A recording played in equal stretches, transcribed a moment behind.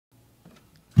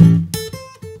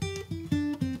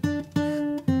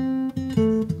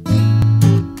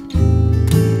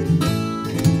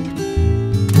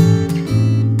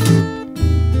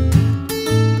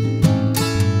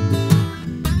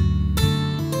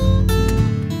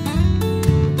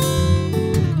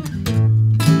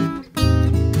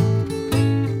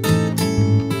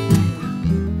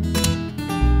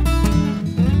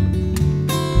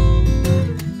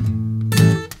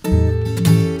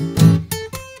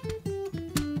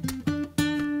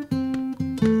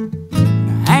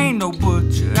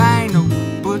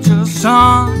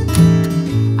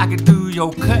son. I could do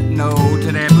your cut no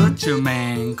till that butcher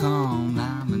man comes.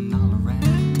 I'm an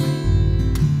all-around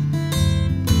man.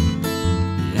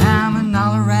 Yeah, I'm an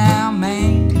all-around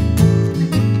man.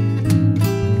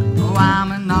 Oh,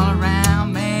 I'm an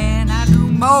all-around man. I do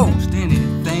most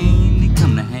anything that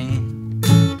come to hand.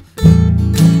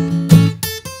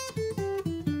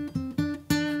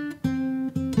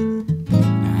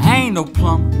 Now, I ain't no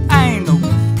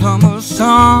plumber,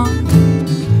 son.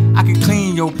 I can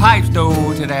clean your pipes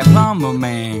though till that plumber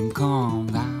man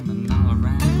comes. I'm an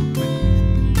all-around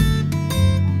man.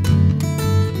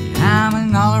 Yeah, I'm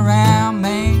an all-around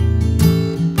man.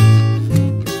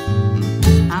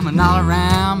 I'm an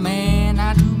all-around man.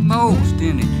 I do most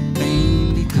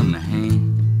anything that come to hand.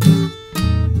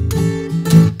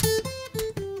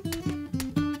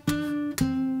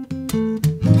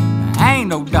 I ain't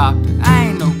no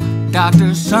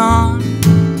doctor, son.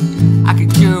 I can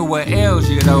cure what ails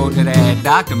you though till that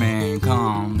doctor man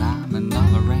comes. I'm an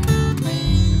all-around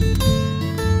man.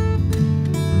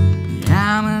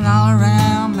 Yeah, I'm an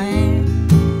all-around man.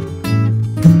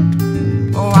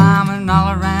 Oh, I'm an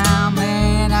all-around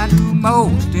man. I do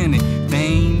most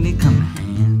anything that come to hand.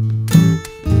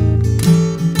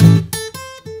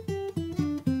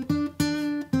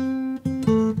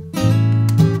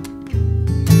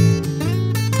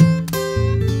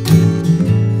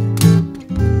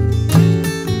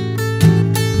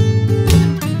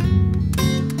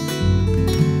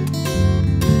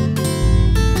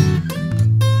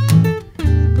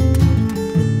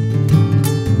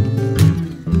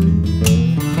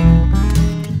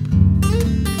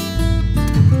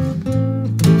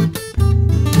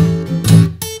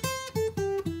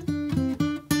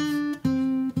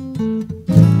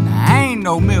 I ain't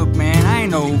no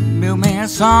milkman,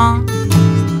 son.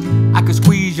 I could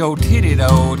squeeze your titty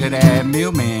though till that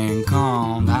milkman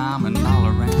comes. I'm an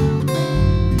all-around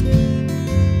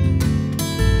man.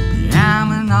 Yeah,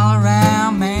 I'm an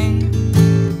all-around man.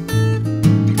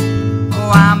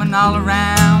 Oh, I'm an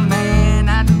all-around man.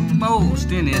 I do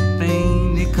most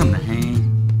anything that come to hand.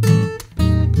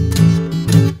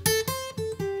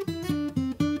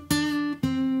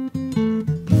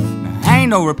 I ain't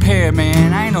no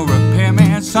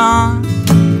repairman, son.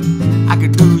 I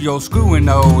could do your screwing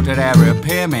though till that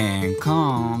repairman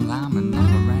comes. I'm an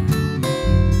all-around man.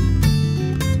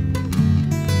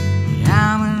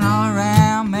 Yeah, I'm an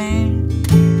all-around man.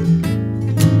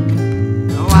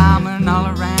 Oh, I'm an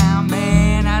all-around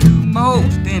man. I do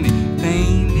most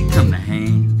anything that come to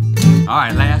hand.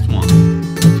 Alright, last one.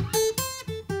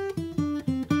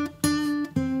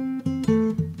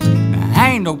 Now,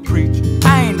 I ain't no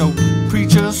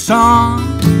preacher, son.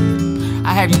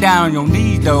 I have you down on your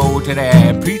knees though till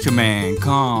that preacher man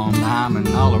comes. I'm an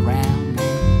all-around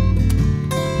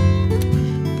man.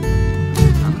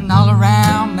 I'm an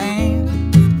all-around man.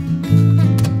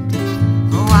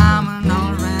 Oh, I'm an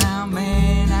all-around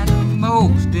man. I do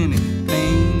most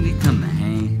anything that come to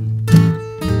hand.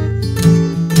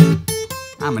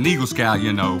 I'm an Eagle Scout,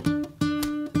 you know.